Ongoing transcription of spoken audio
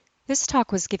This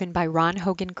talk was given by Ron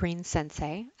Hogen Green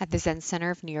Sensei at the Zen Center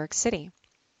of New York City.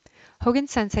 Hogen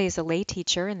Sensei is a lay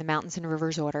teacher in the Mountains and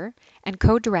Rivers Order and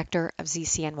co-director of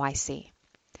ZCNYC.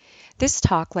 This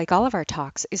talk, like all of our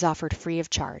talks, is offered free of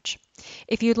charge.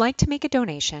 If you'd like to make a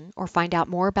donation or find out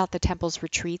more about the temple's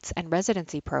retreats and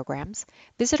residency programs,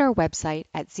 visit our website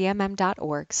at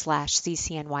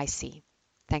zmm.org/ccnyc.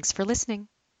 Thanks for listening.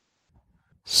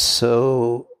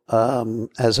 So,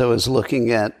 as I was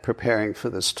looking at preparing for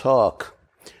this talk,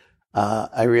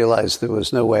 I realized there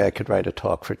was no way I could write a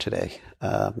talk for today.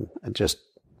 There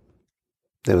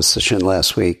was session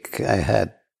last week. I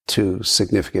had two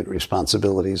significant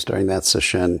responsibilities during that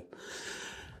session.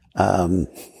 I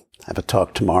have a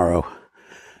talk tomorrow.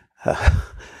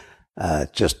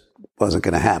 Just wasn't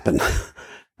going to happen,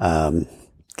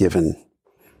 given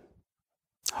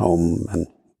home and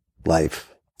life.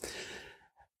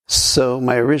 So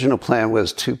my original plan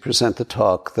was to present the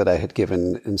talk that I had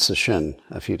given in Sesshin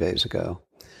a few days ago.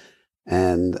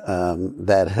 And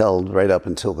that held right up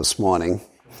until this morning.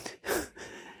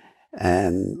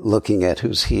 And looking at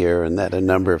who's here and that a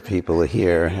number of people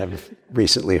here have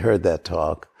recently heard that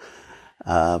talk,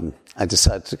 I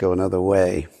decided to go another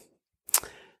way.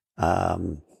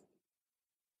 And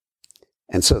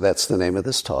so that's the name of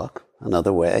this talk,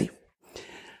 Another Way.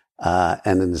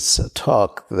 And it's a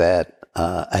talk that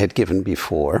I had given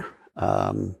before,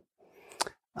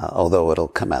 although it'll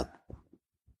come out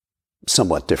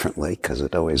somewhat differently, because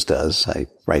it always does. I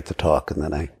write the talk and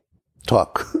then I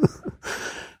talk.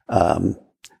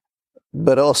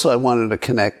 But also I wanted to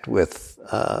connect with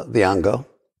the Ango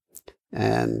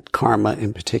and karma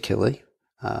in particular,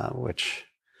 which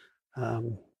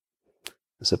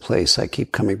is a place I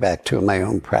keep coming back to in my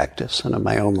own practice and in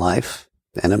my own life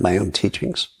and in my own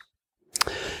teachings.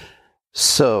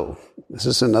 So, this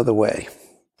is another way.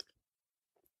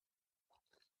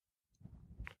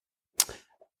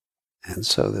 And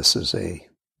so this is a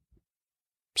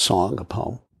song, a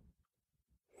poem.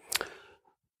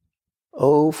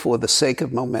 Oh, for the sake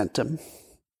of momentum,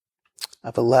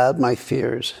 I've allowed my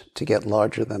fears to get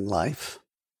larger than life,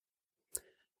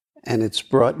 and it's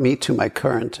brought me to my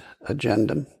current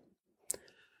agenda,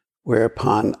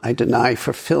 whereupon I deny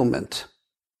fulfillment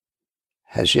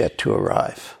has yet to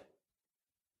arrive.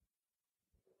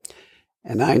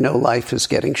 And I know life is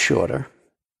getting shorter.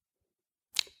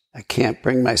 I can't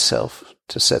bring myself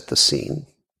to set the scene.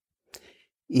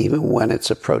 Even when it's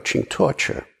approaching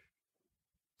torture,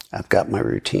 I've got my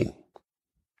routine.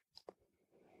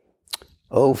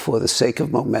 Oh, for the sake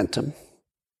of momentum,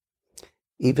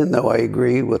 even though I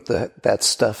agree with that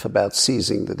stuff about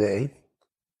seizing the day,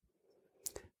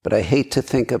 but I hate to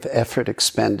think of effort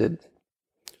expended,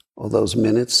 all those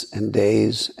minutes and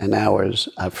days and hours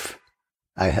I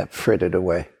have frittered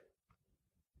away.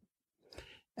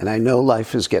 And I know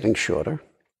life is getting shorter,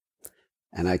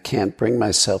 and I can't bring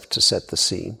myself to set the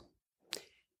scene.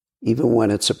 Even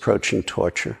when it's approaching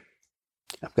torture,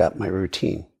 I've got my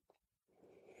routine.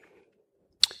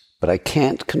 But I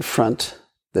can't confront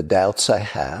the doubts I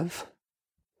have.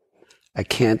 I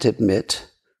can't admit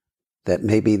that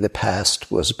maybe the past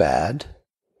was bad.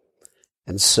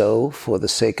 And so, for the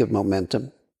sake of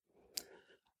momentum,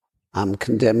 I'm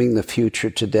condemning the future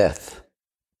to death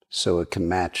so it can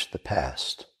match the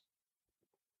past.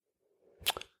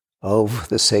 Oh, for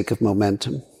the sake of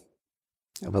momentum,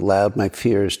 I've allowed my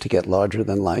fears to get larger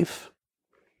than life,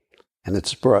 and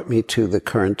it's brought me to the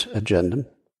current agenda,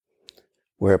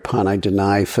 whereupon I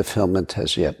deny fulfillment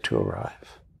has yet to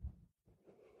arrive.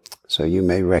 So you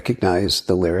may recognize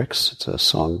the lyrics. It's a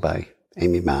song by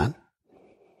Aimee Mann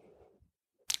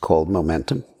called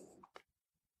Momentum.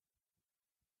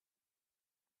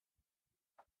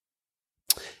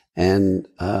 And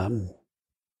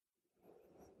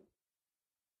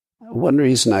one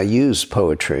reason I use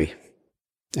poetry,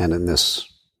 and in this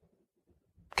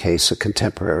case a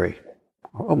contemporary,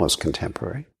 or almost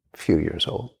contemporary, a few years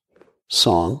old,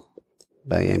 song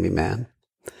by Aimee Mann,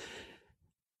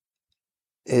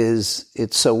 is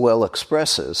it so well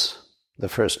expresses the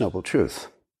First Noble Truth.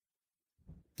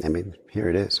 I mean, here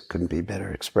it is. It couldn't be better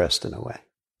expressed in a way.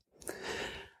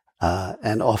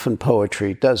 And often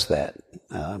poetry does that,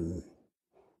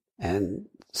 and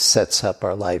sets up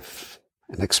our life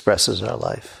and expresses our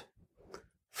life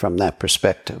from that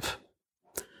perspective.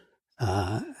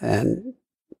 And,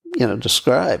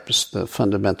 describes the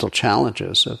fundamental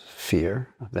challenges of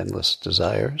fear, of endless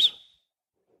desires,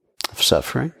 of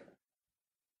suffering,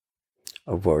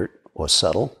 overt or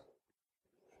subtle.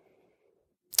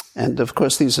 And of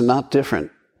course, these are not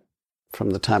different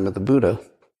from the time of the Buddha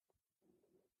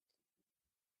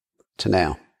to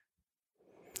now.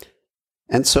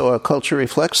 And so our culture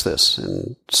reflects this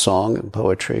in song and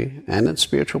poetry and in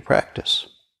spiritual practice.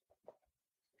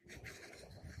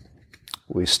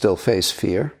 We still face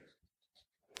fear,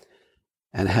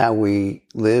 and how we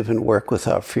live and work with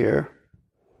our fear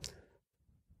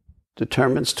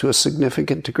determines to a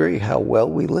significant degree how well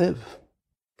we live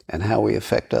and how we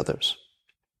affect others.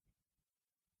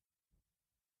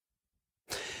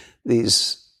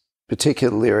 These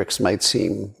particular lyrics might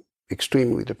seem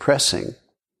extremely depressing,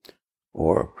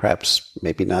 or perhaps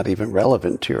maybe not even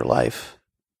relevant to your life.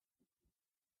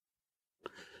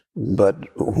 But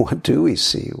what do we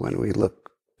see when we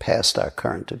look past our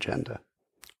current agenda,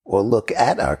 or look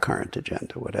at our current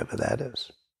agenda, whatever that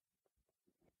is?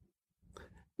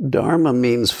 Dharma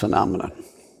means phenomenon,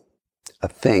 a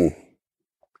thing,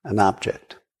 an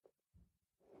object.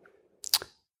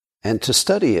 And to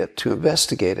study it, to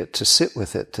investigate it, to sit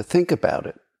with it, to think about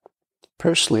it,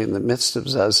 personally in the midst of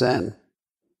zazen,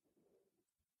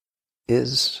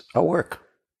 is our work.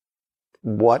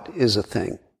 What is a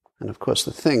thing? And of course,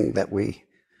 the thing that we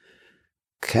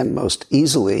can most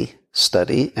easily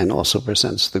study and also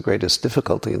presents the greatest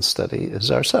difficulty in study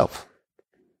is ourself,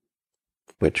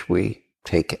 which we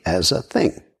take as a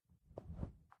thing.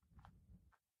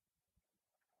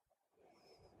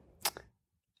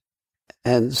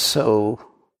 And so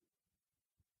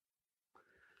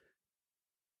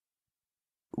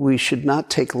we should not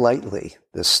take lightly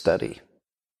this study,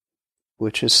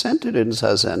 which is centered in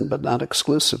zazen, but not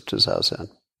exclusive to zazen.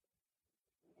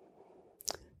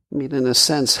 I mean, in a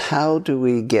sense, how do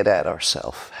we get at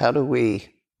ourselves? How do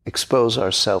we expose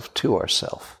ourselves to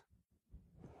ourselves?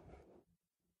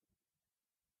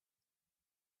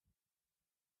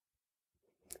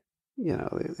 You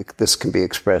know, this can be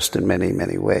expressed in many,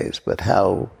 many ways, but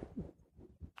how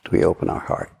do we open our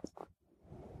heart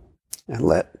and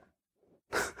let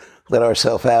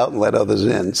ourselves out and let others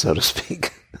in, so to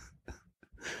speak?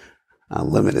 A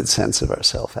limited sense of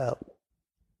ourself out.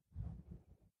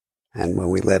 And when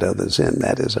we let others in,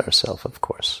 that is ourself, of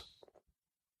course.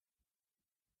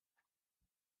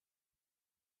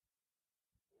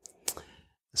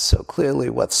 So clearly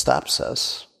what stops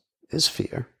us is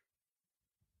fear.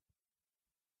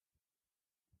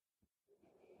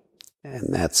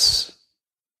 And that's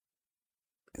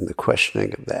in the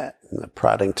questioning of that, and the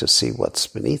prodding to see what's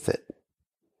beneath it.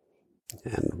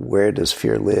 And where does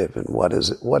fear live, and what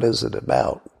is it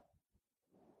about?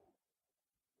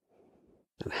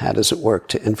 And how does it work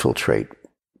to infiltrate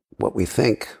what we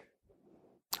think,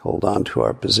 hold on to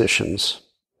our positions,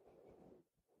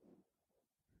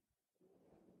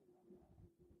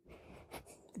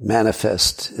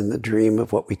 manifest in the dream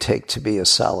of what we take to be a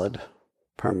solid,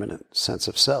 permanent sense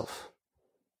of self?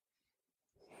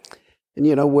 And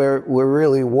you know, we're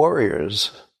really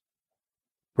warriors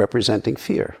representing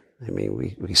fear. I mean,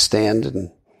 we stand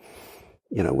and,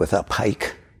 you know, with a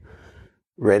pike,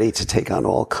 ready to take on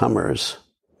all comers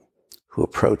who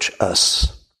approach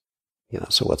us. You know,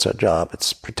 so what's our job?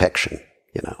 It's protection,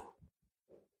 you know.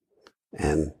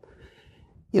 And,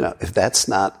 you know, if that's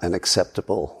not an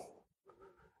acceptable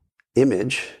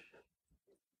image,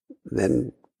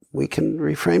 then we can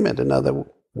reframe it in other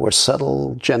more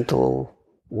subtle, gentle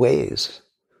ways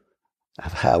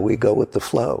of how we go with the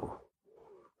flow,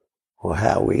 or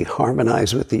how we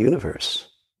harmonize with the universe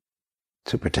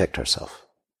to protect ourselves.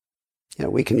 You know,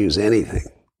 we can use anything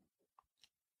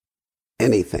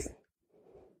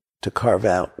to carve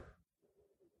out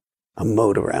a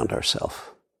moat around ourselves.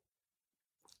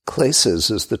 Klesas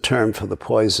is the term for the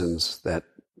poisons that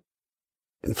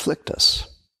inflict us,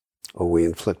 or we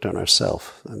inflict on ourselves.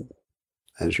 And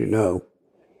as you know,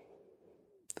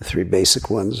 the three basic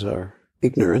ones are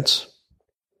ignorance,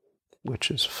 which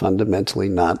is fundamentally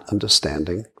not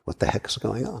understanding what the heck is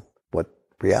going on, what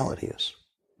reality is,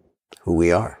 who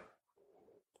we are,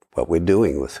 what we're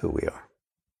doing with who we are.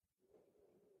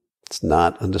 It's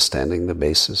not understanding the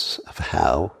basis of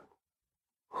how,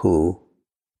 who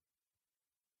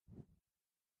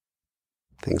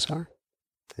things are.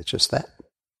 It's just that.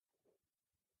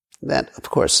 That, of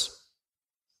course,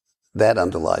 that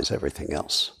underlies everything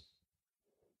else.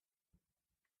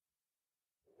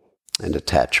 And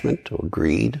attachment or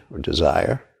greed or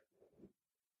desire.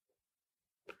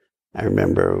 I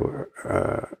remember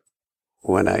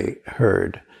when I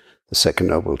heard the second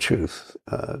noble truth,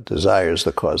 desire is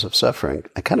the cause of suffering,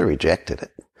 I kind of rejected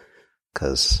it.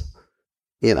 Because,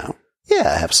 you know,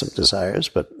 yeah, I have some desires,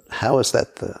 but how is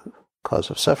that the cause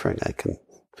of suffering? I can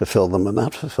fulfill them or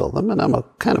not fulfill them, and I'm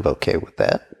kind of okay with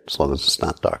that, as long as it's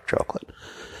not dark chocolate.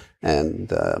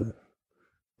 And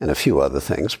a few other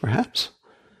things, perhaps.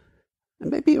 And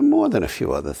maybe more than a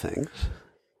few other things.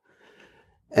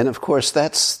 And of course,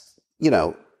 that's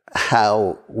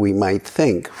how we might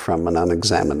think from an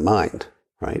unexamined mind,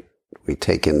 right? We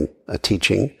take in a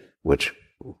teaching, which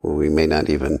we may not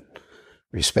even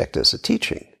respect as a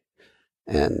teaching,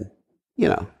 and,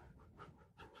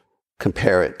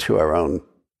 compare it to our own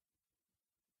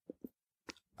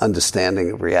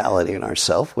understanding of reality in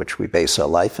ourself, which we base our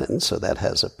life in. So that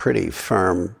has a pretty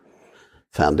firm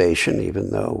foundation,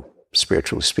 even though,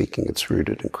 spiritually speaking, it's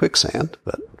rooted in quicksand,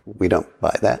 but we don't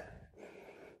buy that.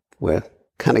 We're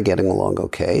kind of getting along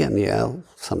okay, and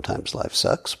sometimes life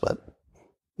sucks, but,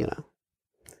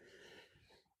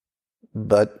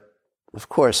 But, of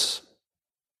course,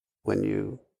 when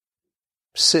you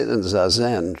sit in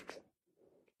zazen,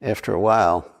 after a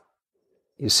while,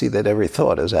 you see that every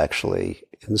thought is actually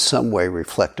in some way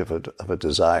reflective of a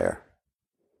desire,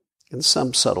 in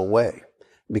some subtle way.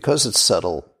 Because it's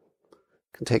subtle,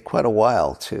 it can take quite a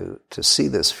while to see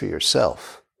this for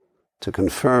yourself, to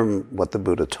confirm what the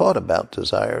Buddha taught about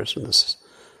desires and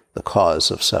the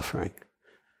cause of suffering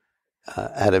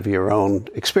out of your own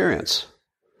experience.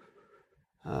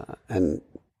 And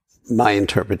my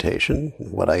interpretation,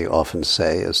 what I often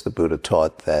say, is the Buddha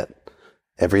taught that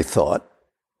every thought,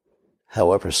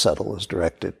 however subtle, is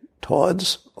directed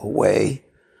towards, away,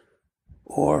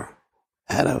 or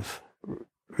out of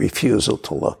refusal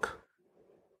to look.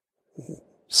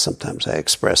 Sometimes I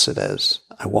express it as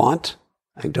I want,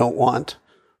 I don't want,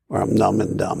 or I'm numb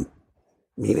and dumb,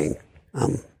 meaning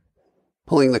I'm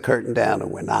pulling the curtain down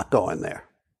and we're not going there.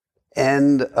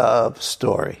 End of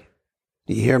story.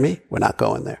 Do you hear me? We're not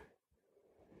going there.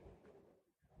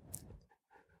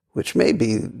 Which may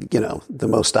be, the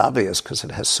most obvious because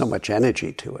it has so much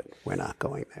energy to it. We're not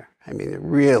going there. I mean, it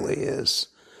really is.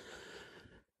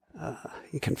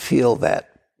 You can feel that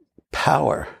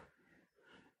power,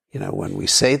 when we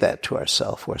say that to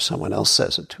ourselves or someone else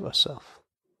says it to ourselves.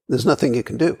 There's nothing you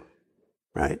can do,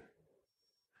 right?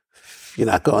 If you're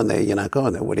not going there, you're not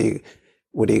going there. What are you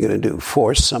going to do?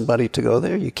 Force somebody to go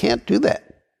there? You can't do that.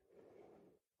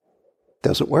 It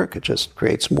doesn't work. It just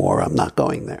creates more, I'm not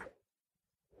going there.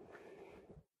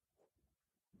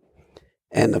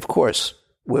 And of course,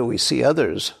 where we see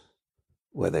others,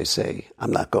 where they say,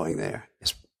 I'm not going there,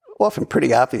 is often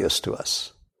pretty obvious to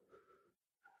us.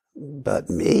 But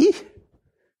me?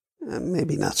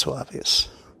 Maybe not so obvious.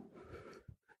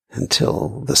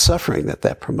 Until the suffering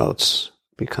that promotes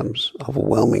becomes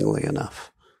overwhelming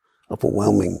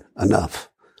enough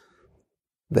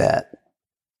that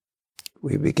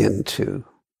we begin to,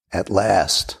 at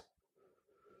last,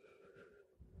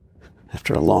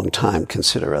 after a long time,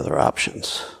 consider other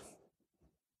options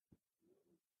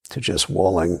to just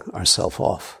walling ourselves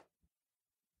off.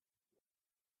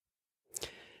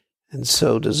 And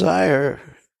so desire,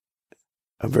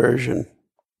 aversion,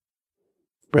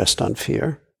 rest on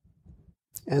fear,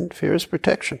 and fear is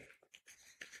protection.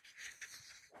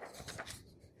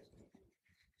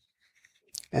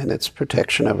 And it's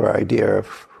protection of our idea of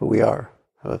who we are,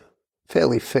 a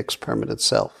fairly fixed, permanent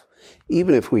self.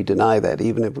 Even if we deny that,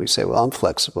 even if we say, well, I'm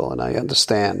flexible and I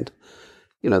understand,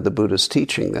 the Buddha's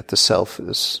teaching that the self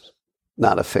is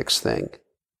not a fixed thing.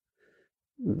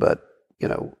 But,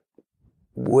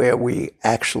 where we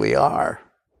actually are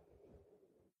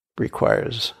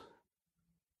requires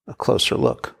a closer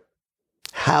look.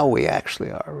 How we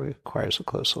actually are requires a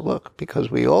closer look,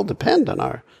 because we all depend on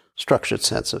our structured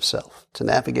sense of self to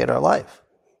navigate our life.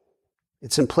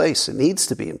 It's in place. It needs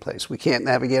to be in place. We can't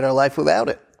navigate our life without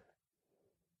it.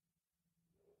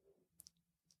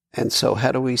 And so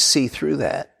how do we see through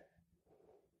that?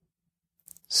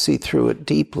 See through it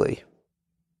deeply.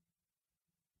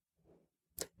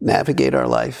 Navigate our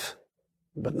life,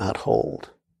 but not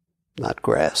hold, not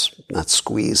grasp, not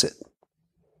squeeze it.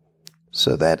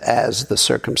 So that as the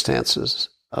circumstances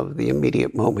of the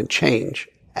immediate moment change,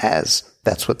 as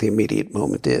that's what the immediate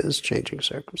moment is, changing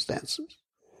circumstances,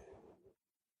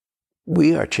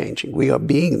 we are changing. We are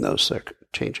being those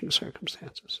changing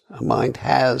circumstances.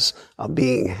 Our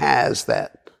being has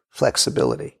that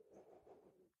flexibility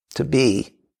to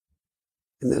be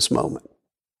in this moment.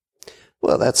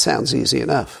 Well, that sounds easy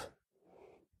enough.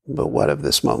 But what if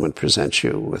this moment presents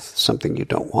you with something you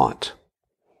don't want?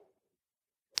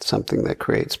 Something that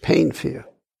creates pain for you,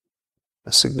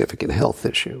 a significant health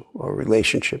issue or a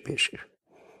relationship issue,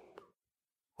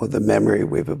 or the memory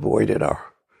we've avoided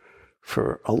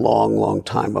for a long, long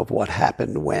time of what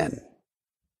happened when,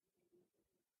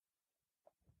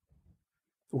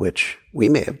 which we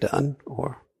may have done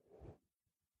or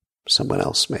someone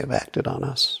else may have acted on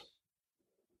us.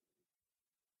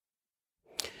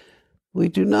 We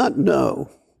do not know,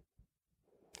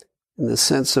 in the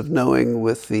sense of knowing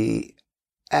with the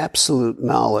absolute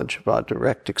knowledge of our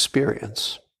direct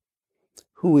experience,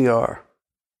 who we are,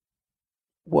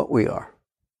 what we are,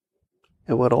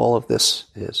 and what all of this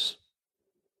is.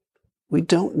 We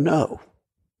don't know.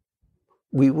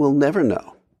 We will never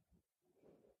know.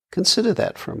 Consider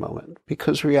that for a moment,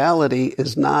 because reality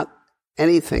is not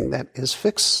anything that is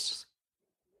fixed.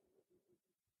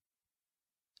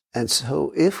 And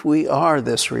so if we are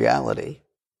this reality,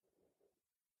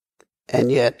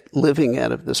 and yet living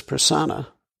out of this persona,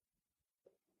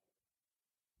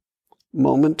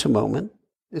 moment to moment,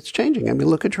 it's changing. I mean,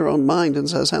 look at your own mind in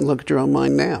zazen. Look at your own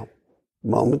mind now.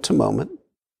 Moment to moment,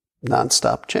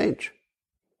 nonstop change.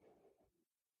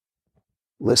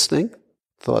 Listening,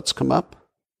 thoughts come up.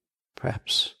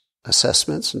 Perhaps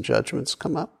assessments and judgments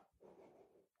come up.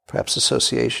 Perhaps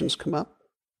associations come up.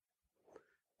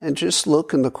 And just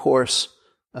look in the course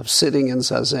of sitting in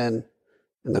zazen,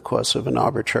 in the course of an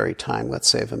arbitrary time, let's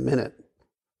say of a minute.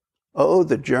 Oh,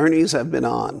 the journeys I've been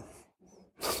on.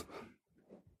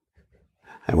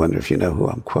 I wonder if you know who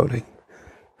I'm quoting.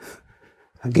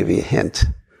 I'll give you a hint.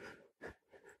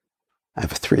 I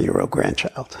have a 3-year-old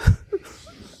grandchild.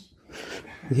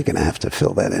 You're going to have to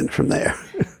fill that in from there.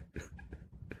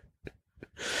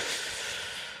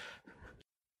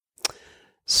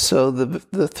 So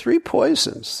the three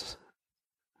poisons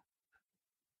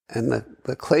and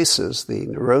the klesas, the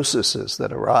neuroses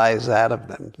that arise out of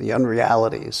them, the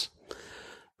unrealities,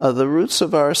 are the roots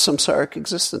of our samsaric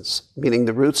existence, meaning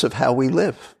the roots of how we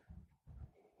live.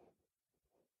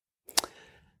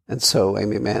 And so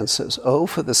Aimee Mann says, oh,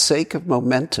 for the sake of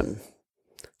momentum,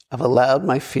 I've allowed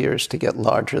my fears to get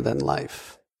larger than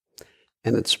life,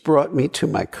 and it's brought me to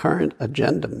my current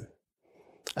agendum.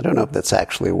 I don't know if that's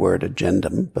actually a word,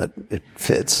 agendum, but it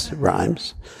fits, it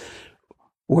rhymes.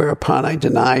 Whereupon I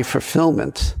deny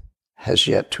fulfillment has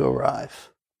yet to arrive.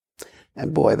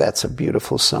 And boy, that's a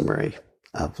beautiful summary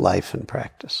of life and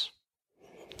practice.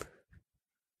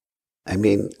 I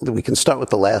mean, we can start with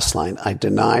the last line. I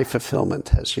deny fulfillment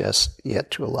has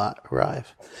yet to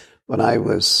arrive. When I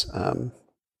was,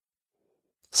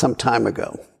 some time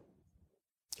ago,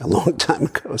 a long time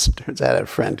ago, as it turns out, I had a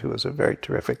friend who was a very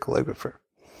terrific calligrapher.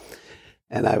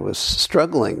 And I was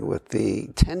struggling with the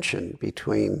tension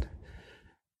between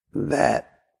the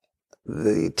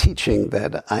teaching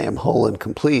that I am whole and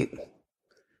complete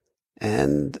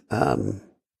and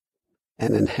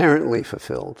inherently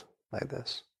fulfilled by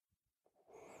this,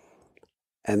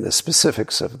 and the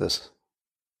specifics of this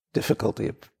difficulty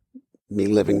of me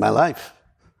living my life,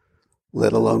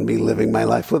 let alone me living my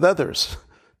life with others.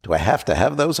 Do I have to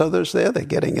have those others there? They're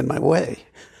getting in my way.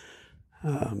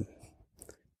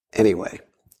 Anyway,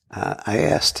 I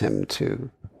asked him to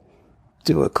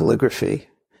do a calligraphy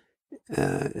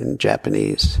in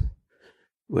Japanese,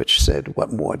 which said,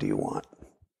 "What more do you want?"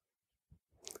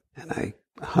 And I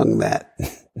hung that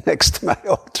next to my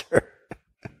altar,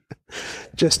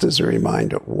 just as a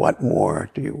reminder, what more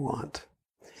do you want?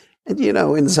 And, in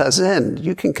zazen,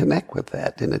 you can connect with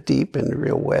that in a deep and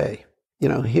real way.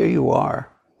 Here you are.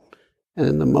 And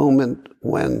in the moment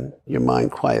when your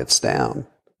mind quiets down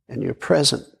and you're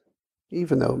present,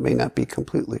 even though it may not be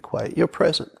completely quiet, you're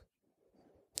present.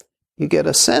 You get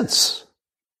a sense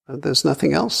that there's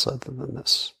nothing else other than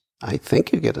this. I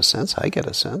think you get a sense. I get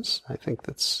a sense. I think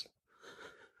that's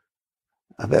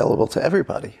available to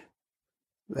everybody,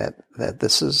 that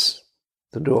this is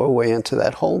the doorway into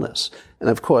that wholeness. And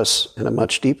of course, in a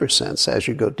much deeper sense, as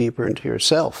you go deeper into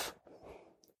yourself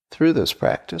through this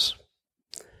practice,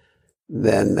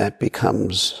 then that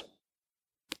becomes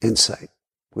insight,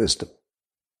 wisdom.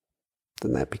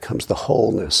 Then that becomes the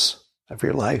wholeness of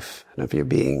your life and of your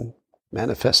being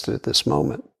manifested at this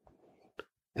moment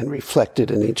and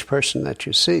reflected in each person that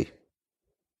you see.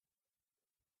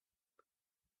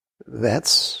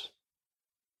 That's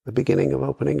the beginning of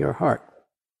opening your heart,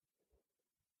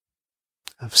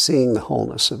 of seeing the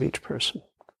wholeness of each person,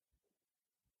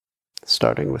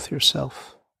 starting with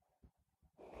yourself.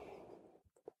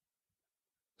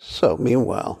 So,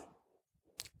 meanwhile,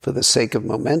 for the sake of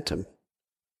momentum,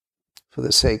 for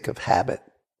the sake of habit,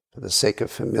 for the sake of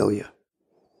familiar,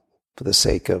 for the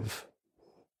sake of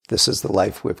this is the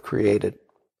life we've created,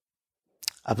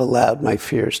 I've allowed my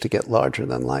fears to get larger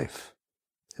than life.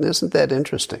 And isn't that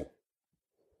interesting?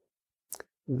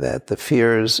 That the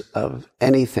fears of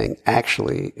anything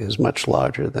actually is much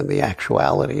larger than the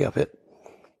actuality of it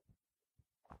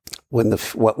when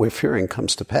what we're fearing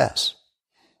comes to pass.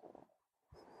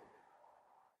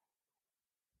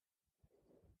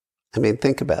 I mean,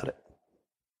 think about it.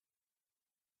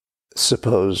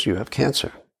 Suppose you have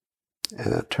cancer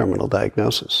and a terminal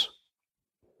diagnosis.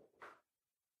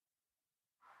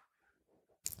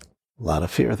 A lot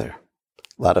of fear there.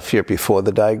 A lot of fear before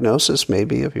the diagnosis,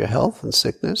 maybe, of your health and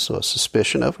sickness, or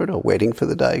suspicion of it, or waiting for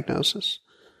the diagnosis.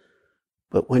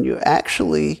 But when you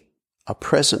actually are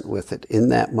present with it in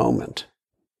that moment,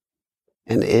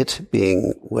 and it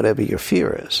being whatever your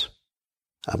fear is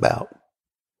about,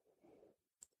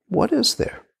 what is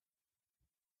there?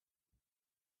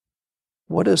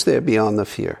 What is there beyond the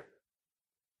fear?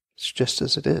 It's just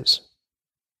as it is.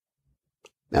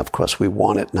 Now, of course, we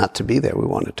want it not to be there. We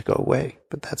want it to go away.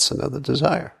 But that's another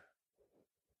desire.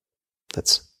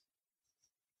 That's,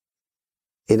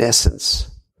 in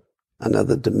essence,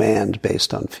 another demand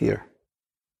based on fear.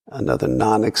 Another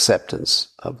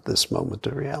non-acceptance of this moment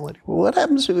of reality. Well, what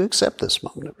happens if you accept this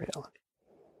moment of reality?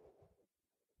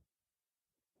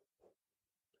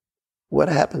 What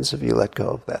happens if you let go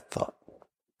of that thought?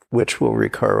 Which will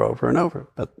recur over and over,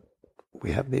 but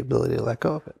we have the ability to let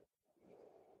go of it.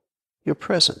 You're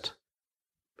present.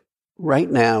 Right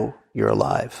now, you're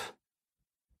alive.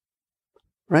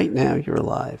 Right now, you're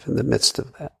alive in the midst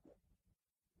of that.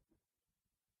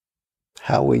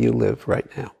 How will you live right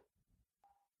now?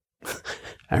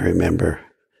 I remember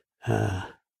a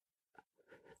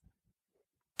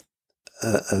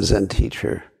Zen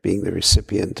teacher being the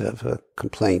recipient of a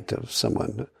complaint of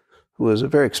someone who was a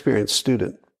very experienced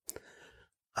student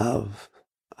of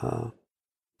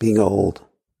being old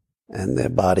and their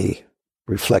body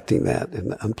reflecting that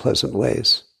in unpleasant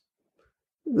ways.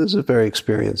 This is a very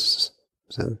experienced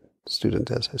Zen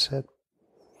student, as I said.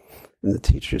 And the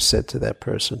teacher said to that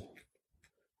person,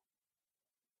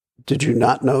 "Did you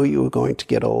not know you were going to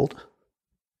get old?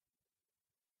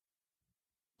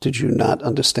 Did you not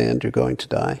understand you're going to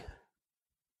die?"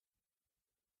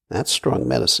 That's strong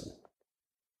medicine.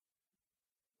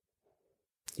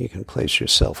 You can place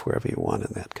yourself wherever you want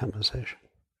in that conversation.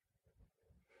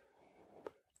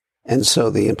 And so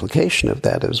the implication of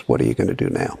that is, what are you going to do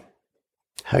now?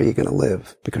 How are you going to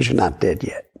live? Because you're not dead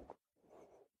yet.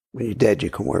 When you're dead,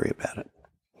 you can worry about it.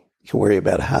 You can worry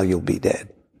about how you'll be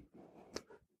dead.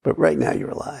 But right now, you're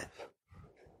alive.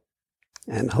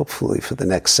 And hopefully for the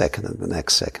next second and the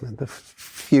next second and the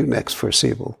few next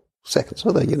foreseeable seconds,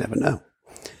 although you never know.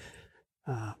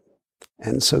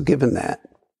 And so given that,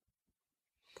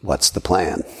 what's the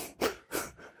plan?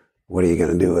 What are you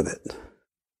going to do with it?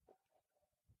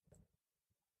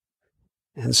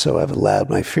 And so I've allowed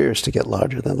my fears to get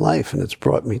larger than life, and it's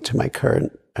brought me to my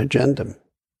current agenda.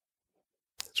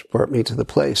 It's brought me to the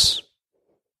place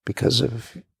because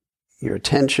of your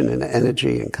attention and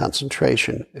energy and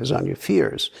concentration is on your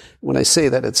fears. When I say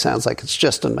that, it sounds like it's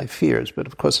just on my fears, but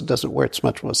of course it doesn't work. It's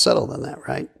much more subtle than that,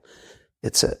 right?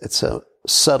 It's a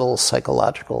subtle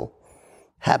psychological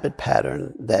habit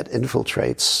pattern that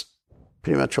infiltrates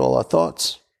pretty much all our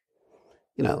thoughts.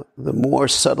 You know, the more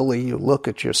subtly you look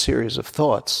at your series of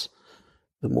thoughts,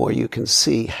 the more you can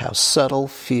see how subtle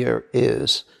fear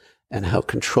is and how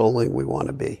controlling we want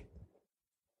to be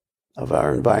of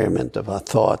our environment, of our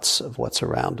thoughts, of what's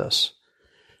around us.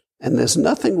 And there's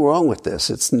nothing wrong with this.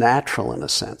 It's natural in a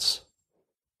sense.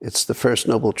 It's the first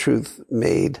noble truth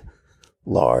made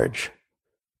large,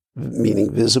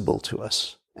 meaning visible to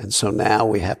us. And so now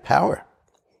we have power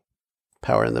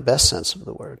in the best sense of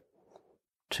the word,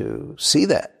 to see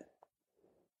that,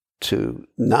 to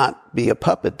not be a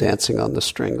puppet dancing on the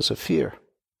strings of fear,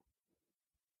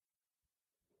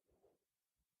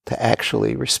 to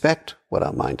actually respect what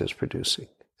our mind is producing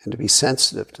and to be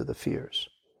sensitive to the fears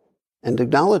and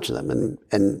acknowledge them.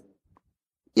 And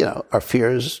you know, our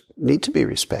fears need to be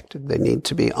respected. They need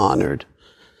to be honored.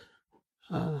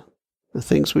 The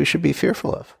things we should be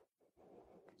fearful of.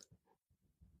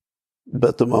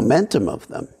 But the momentum of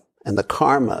them and the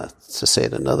karma, to say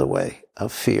it another way,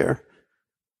 of fear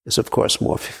is, of course,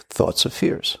 more thoughts of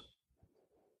fears.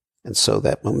 And so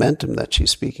that momentum that she's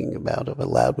speaking about have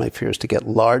allowed my fears to get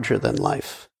larger than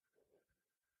life.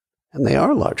 And they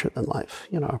are larger than life.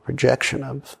 You know, our projection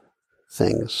of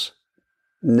things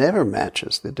never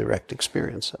matches the direct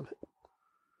experience of it.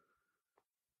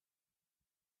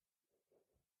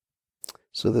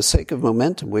 So the sake of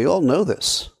momentum, we all know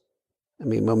this. I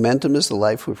mean, momentum is the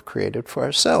life we've created for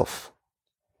ourselves.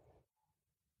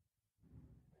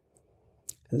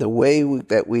 And the way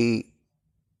that we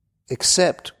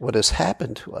accept what has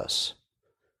happened to us.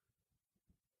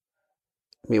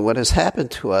 I mean, what has happened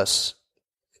to us,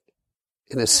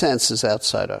 in a sense, is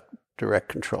outside our direct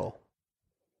control.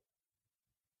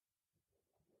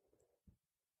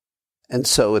 And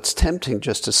so it's tempting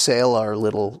just to sail our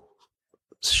little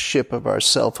ship of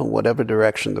ourself in whatever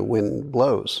direction the wind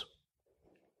blows,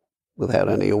 without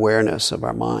any awareness of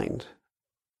our mind.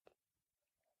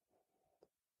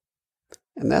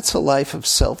 And that's a life of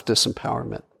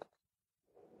self-disempowerment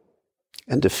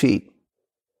and defeat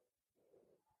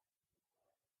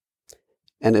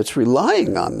And it's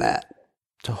relying on that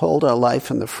to hold our life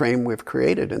in the frame we've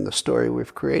created, in the story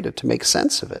we've created, to make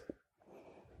sense of it.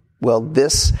 Well,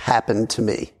 this happened to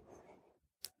me,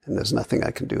 and there's nothing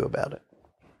I can do about it.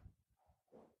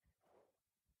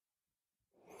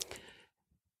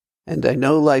 And I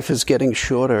know life is getting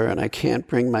shorter, and I can't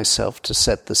bring myself to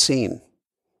set the scene.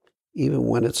 Even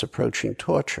when it's approaching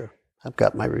torture, I've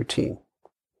got my routine.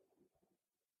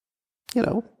 You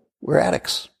know, we're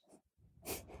addicts.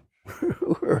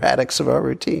 We're addicts of our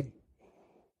routine.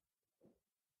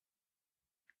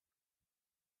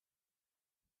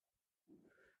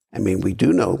 I mean, we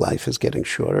do know life is getting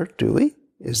shorter, do we?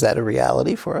 Is that a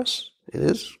reality for us? It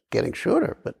is getting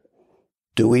shorter, but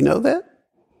do we know that?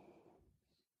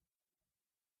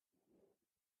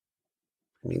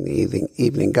 I mean, the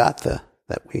evening gatha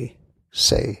that we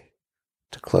say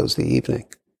to close the evening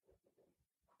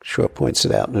sure points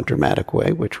it out in a dramatic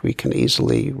way, which we can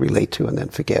easily relate to and then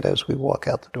forget as we walk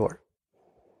out the door.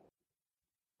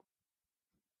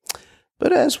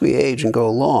 But as we age and go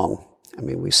along, I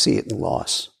mean, we see it in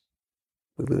loss.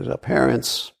 We lose our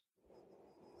parents.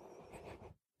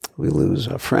 We lose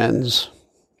our friends.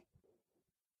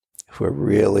 If we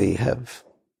really have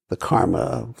the karma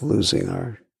of losing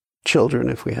our children,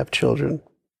 if we have children,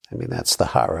 I mean, that's the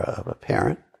hara of a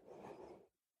parent,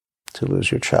 to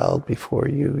lose your child before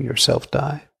you yourself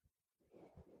die.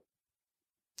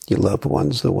 Your loved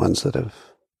ones, the ones that have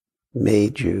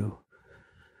made your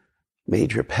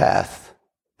path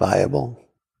viable.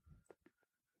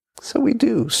 So we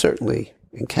do certainly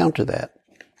encounter that.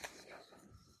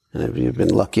 And if you've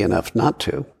been lucky enough not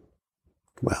to,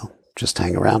 well, just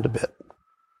hang around a bit.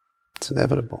 It's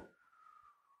inevitable.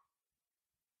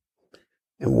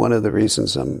 And one of the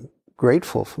reasons I'm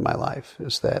grateful for my life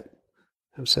is that,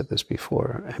 I've said this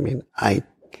before, I mean, I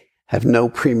have no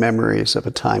pre-memories of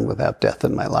a time without death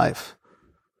in my life.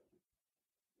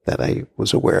 That I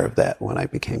was aware of that when I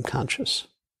became conscious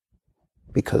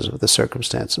because of the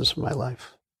circumstances of my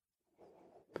life.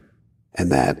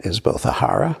 And that is both a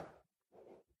hara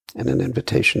and an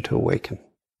invitation to awaken.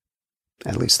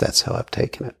 At least that's how I've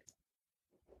taken it.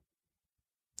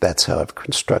 That's how I've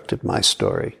constructed my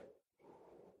story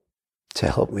to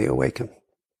help me awaken.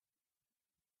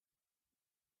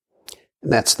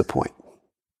 And that's the point.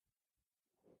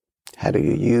 How do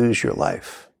you use your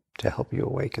life to help you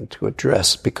awaken, to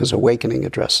address, because awakening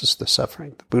addresses the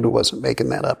suffering. The Buddha wasn't making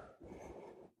that up.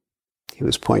 He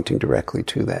was pointing directly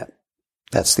to that.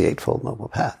 That's the Eightfold Noble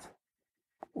Path,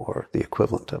 or the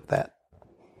equivalent of that.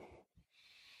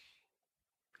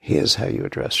 Here's how you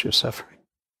address your suffering.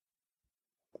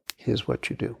 Here's what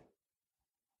you do.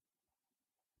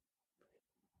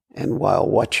 And while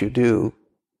what you do,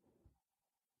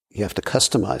 you have to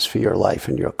customize for your life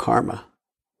and your karma,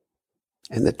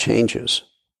 and that changes.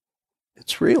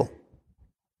 It's real.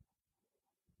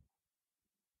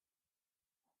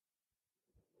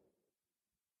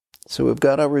 So we've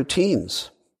got our routines,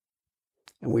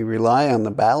 and we rely on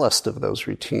the ballast of those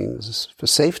routines for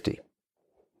safety.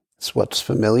 It's what's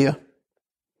familiar,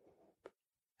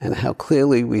 and how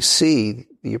clearly we see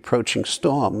the approaching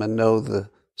storm and know the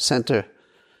center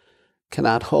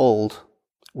cannot hold.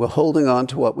 We're holding on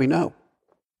to what we know.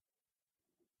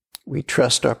 We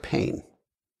trust our pain.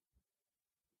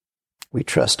 We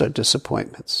trust our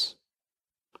disappointments.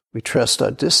 We trust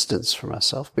our distance from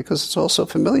ourselves because it's also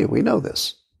familiar. We know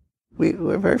this.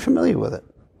 We're very familiar with it.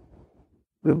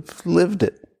 We've lived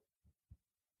it.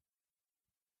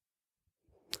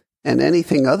 And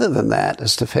anything other than that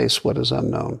is to face what is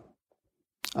unknown,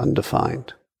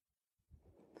 undefined.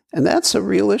 And that's a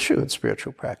real issue in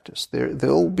spiritual practice.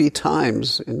 There'll be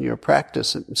times in your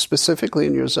practice, and specifically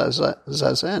in your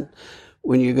zazen,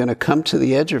 when you're going to come to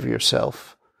the edge of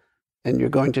yourself and you're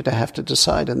going to have to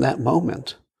decide in that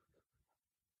moment,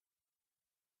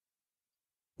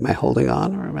 am I holding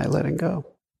on or am I letting go?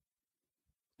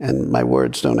 And my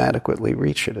words don't adequately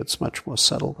reach it. It's much more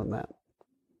subtle than that.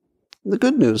 The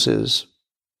good news is,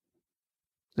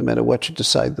 no matter what you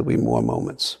decide, there'll be more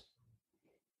moments.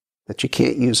 That you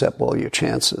can't use up all your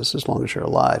chances as long as you're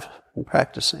alive and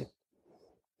practicing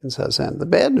in zazen. The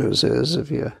bad news is,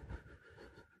 if you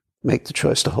make the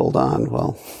choice to hold on,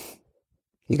 well,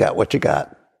 you got what you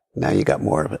got. Now you got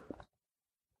more of it.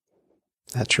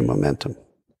 That's your momentum.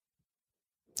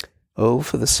 Oh,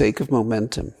 for the sake of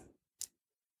momentum.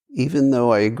 Even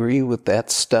though I agree with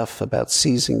that stuff about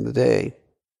seizing the day,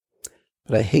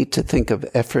 but I hate to think of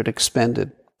effort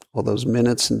expended, all those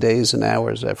minutes and days and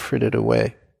hours I've frittered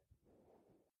away.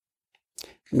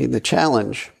 I mean, the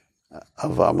challenge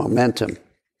of our momentum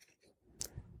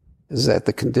is that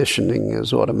the conditioning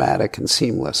is automatic and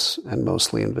seamless and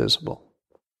mostly invisible.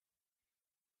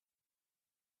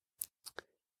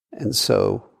 And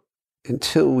so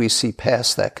until we see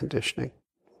past that conditioning,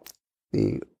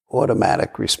 the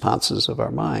automatic responses of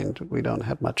our mind, we don't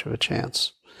have much of a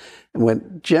chance. And we're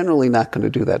generally not going to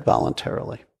do that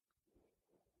voluntarily.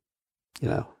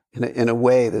 In a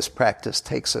way, this practice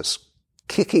takes us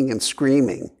kicking and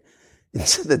screaming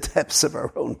into the depths of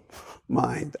our own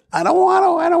mind. I don't want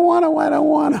to, I don't want to, I don't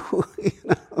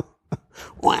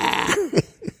want to.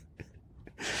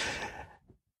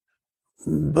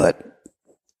 But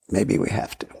maybe we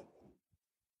have to.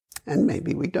 And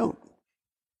maybe we don't.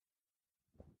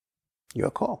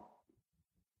 Your call.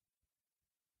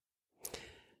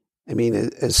 I mean,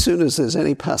 as soon as there's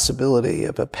any possibility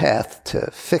of a path to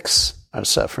fix our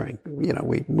suffering,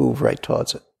 we move right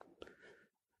towards it.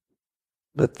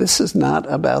 But this is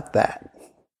not about that.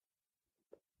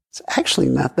 It's actually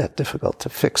not that difficult to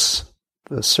fix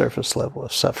the surface level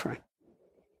of suffering.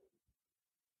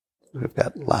 We've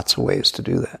got lots of ways to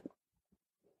do that.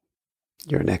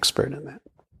 You're an expert in that.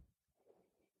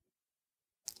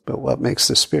 But what makes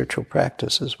this spiritual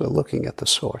practice is we're looking at the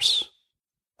source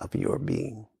of your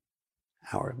being,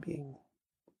 our being.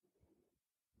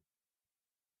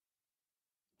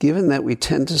 Given that we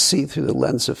tend to see through the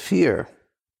lens of fear,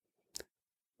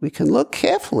 we can look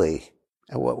carefully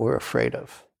at what we're afraid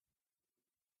of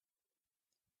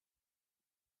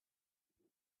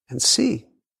and see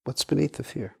what's beneath the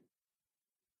fear.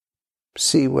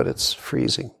 See what it's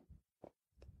freezing.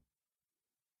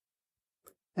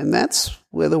 And that's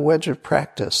where the wedge of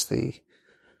practice, the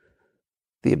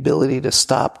ability to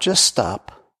stop, just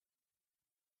stop.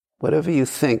 Whatever you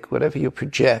think, whatever you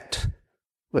project,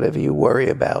 whatever you worry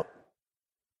about,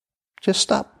 just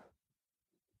stop.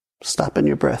 Stop in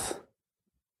your breath.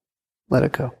 Let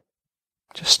it go.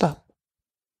 Just stop.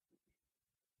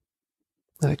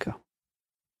 Let it go.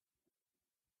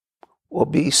 Or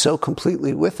be so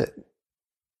completely with it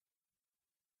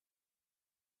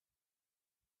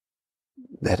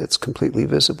that it's completely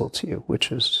visible to you,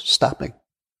 which is stopping,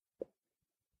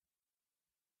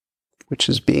 which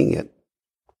is being it,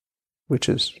 which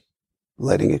is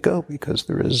letting it go, because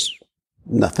there is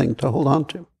nothing to hold on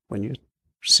to when you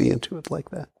see into it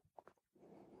like that.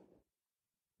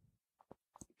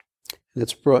 And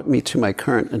it's brought me to my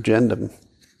current agenda,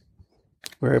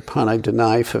 whereupon I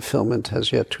deny fulfillment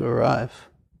has yet to arrive.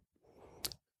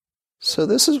 So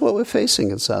this is what we're facing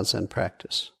in zazen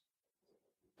practice.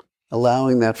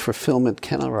 Allowing that fulfillment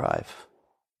can arrive.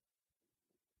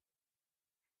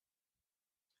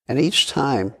 And each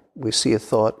time we see a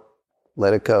thought,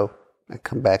 let it go, and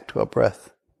come back to our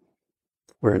breath,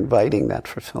 we're inviting that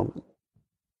fulfillment.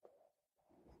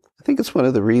 I think it's one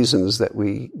of the reasons that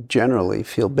we generally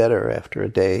feel better after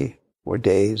a day or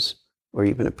days or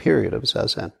even a period of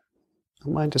zazen.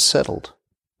 Our mind is settled.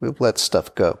 We've let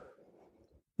stuff go.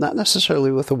 Not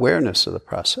necessarily with awareness of the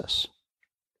process.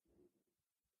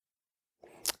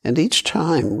 And each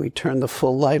time we turn the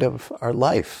full light of our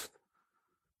life,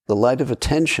 the light of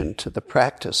attention to the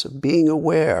practice of being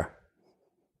aware,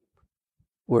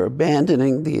 we're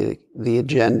abandoning the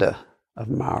agenda of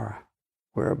Mara.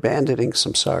 We're abandoning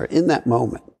samsara in that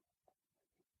moment.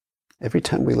 Every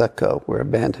time we let go, we're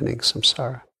abandoning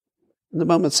samsara. And the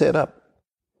moment's add up.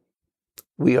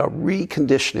 We are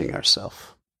reconditioning ourselves.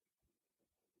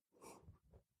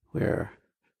 We're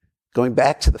going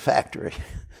back to the factory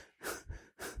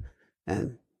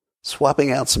and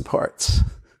swapping out some parts.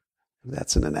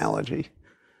 That's an analogy.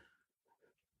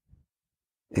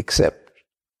 Except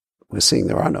we're seeing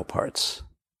there are no parts.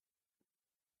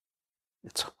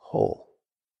 It's whole.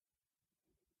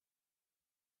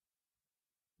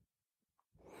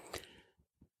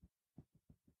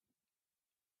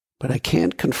 But I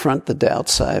can't confront the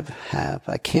doubts I have.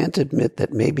 I can't admit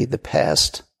that maybe the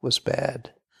past was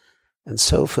bad. And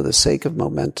so for the sake of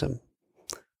momentum,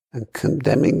 I'm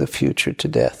condemning the future to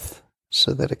death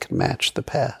so that it can match the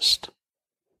past.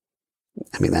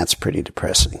 I mean, that's pretty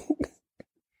depressing.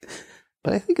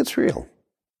 But I think it's real.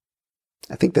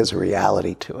 I think there's a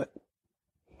reality to it.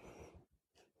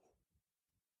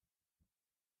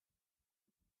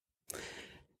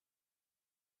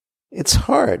 It's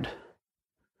hard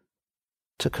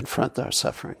to confront our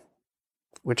suffering,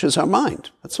 which is our mind.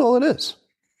 That's all it is.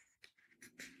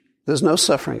 There's no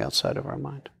suffering outside of our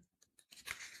mind.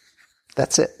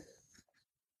 That's it.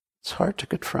 It's hard to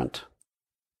confront.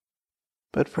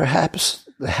 But perhaps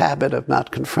the habit of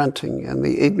not confronting and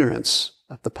the ignorance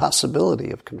of the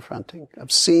possibility of confronting,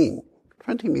 of seeing,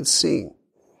 confronting means seeing,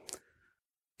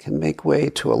 can make way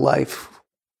to a life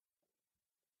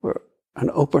where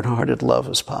an open-hearted love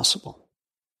is possible.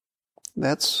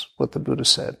 That's what the Buddha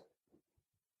said.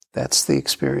 That's the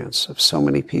experience of so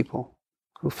many people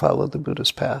who followed the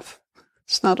Buddha's path.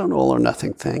 It's not an all or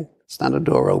nothing thing. It's not a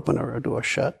door open or a door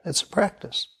shut. It's a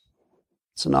practice.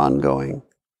 It's an ongoing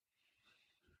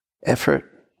effort,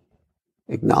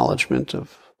 acknowledgement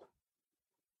of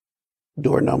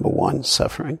door number 1,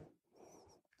 suffering,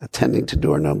 attending to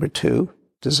door number 2,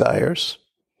 desires,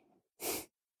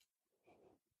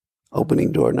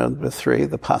 opening door number 3,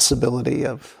 the possibility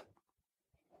of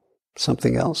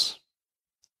something else,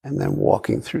 and then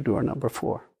walking through door number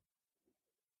 4.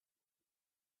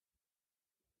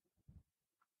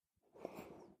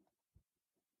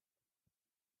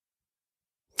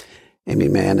 Aimee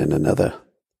Mann in another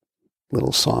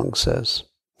little song says,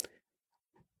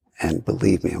 and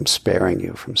believe me, I'm sparing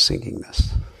you from singing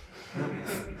this.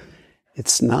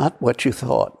 It's not what you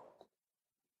thought.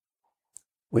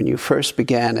 When you first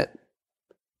began it,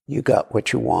 you got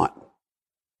what you want.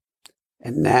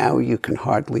 And now you can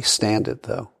hardly stand it,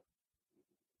 though.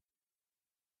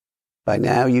 By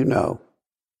now you know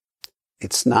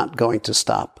it's not going to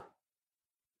stop.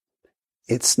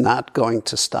 It's not going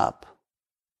to stop.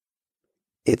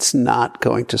 It's not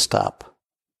going to stop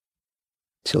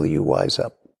till you wise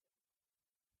up.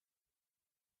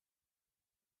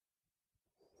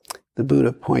 The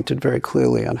Buddha pointed very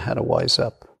clearly on how to wise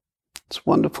up. It's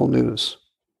wonderful news.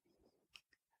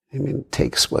 I mean, it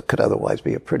takes what could otherwise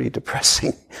be a pretty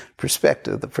depressing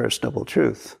perspective of the First Noble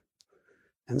Truth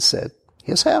and said,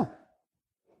 here's how.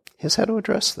 Here's how to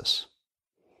address this.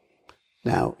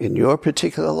 Now, in your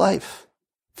particular life,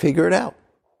 figure it out,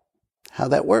 how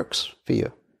that works for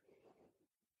you.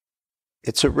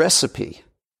 It's a recipe,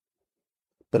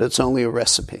 but it's only a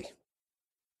recipe.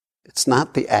 It's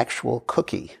not the actual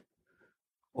cookie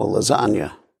or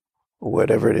lasagna or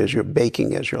whatever it is you're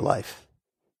baking as your life.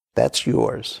 That's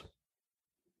yours.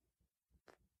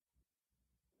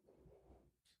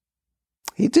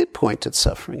 He did point at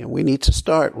suffering, and we need to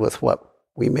start with what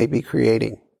we may be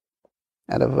creating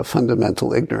out of a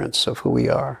fundamental ignorance of who we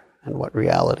are and what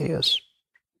reality is.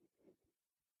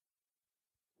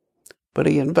 But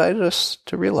he invited us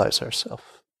to realize ourselves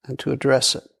and to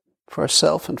address it for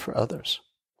ourselves and for others.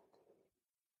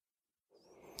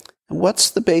 And what's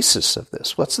the basis of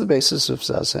this? What's the basis of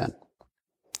zazen?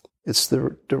 It's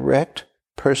the direct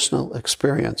personal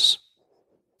experience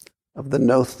of the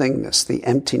no-thingness, the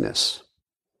emptiness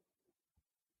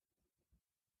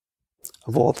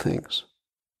of all things,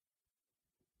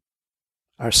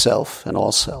 ourself and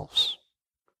all selves.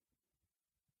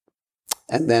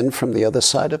 And then from the other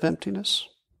side of emptiness,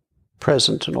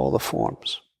 present in all the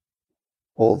forms,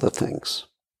 all the things.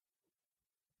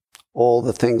 All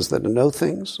the things that are no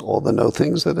things, all the no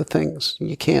things that are things.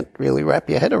 You can't really wrap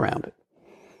your head around it.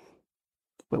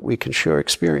 But we can sure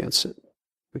experience it.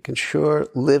 We can sure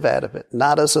live out of it.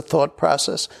 Not as a thought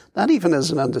process, not even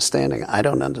as an understanding. I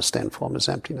don't understand form as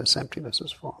emptiness. Emptiness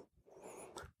is form.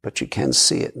 But you can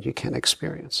see it and you can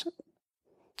experience it.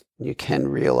 You can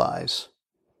realize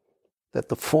that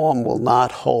the form will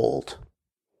not hold.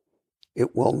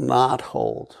 It will not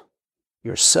hold.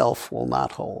 Yourself will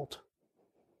not hold.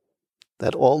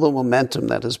 That all the momentum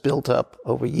that is built up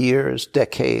over years,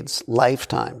 decades,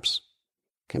 lifetimes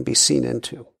can be seen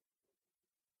into.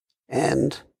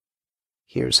 And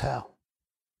here's how.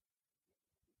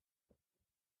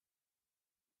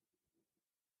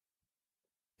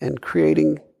 And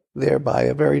creating thereby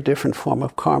a very different form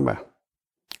of karma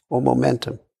or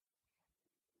momentum.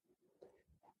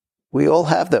 We all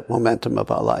have that momentum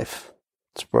of our life.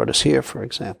 It's brought us here, for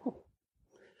example.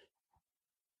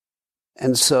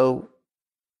 And so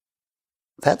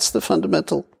that's the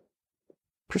fundamental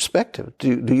perspective.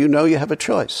 Do you know you have a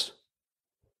choice?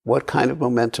 What kind of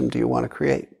momentum do you want to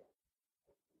create?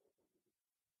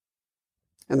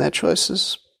 And that choice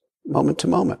is moment to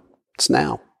moment. It's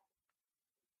now.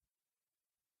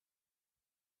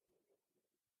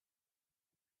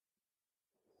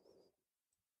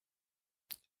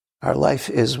 Our life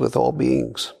is with all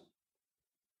beings.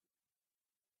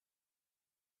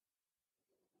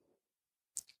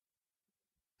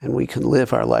 And we can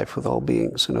live our life with all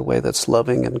beings in a way that's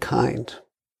loving and kind.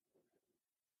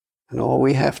 And all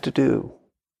we have to do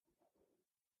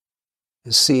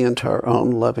is see into our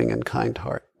own loving and kind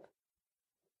heart.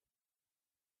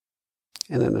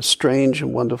 And in a strange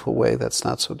and wonderful way, that's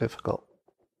not so difficult.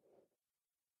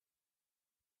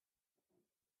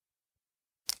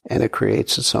 And it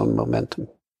creates its own momentum,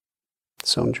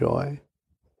 its own joy,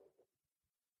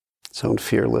 its own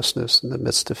fearlessness in the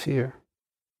midst of fear.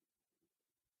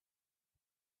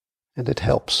 And it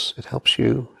helps. It helps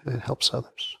you, and it helps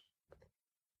others.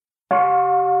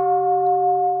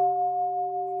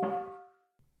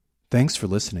 Thanks for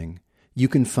listening. You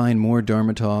can find more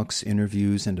Dharma talks,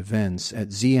 interviews, and events at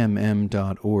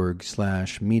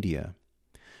zmm.org/media.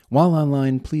 While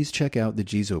online, please check out the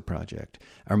Jizo Project,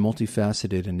 our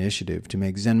multifaceted initiative to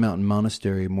make Zen Mountain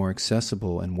Monastery more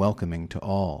accessible and welcoming to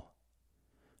all.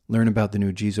 Learn about the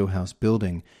new Jizo House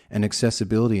building and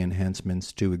accessibility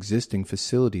enhancements to existing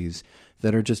facilities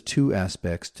that are just two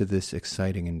aspects to this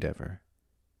exciting endeavor.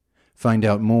 Find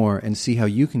out more and see how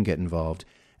you can get involved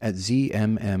at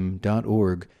zmm.org/Jizo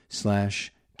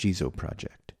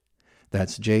Project.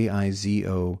 That's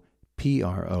JIZOPROJECT.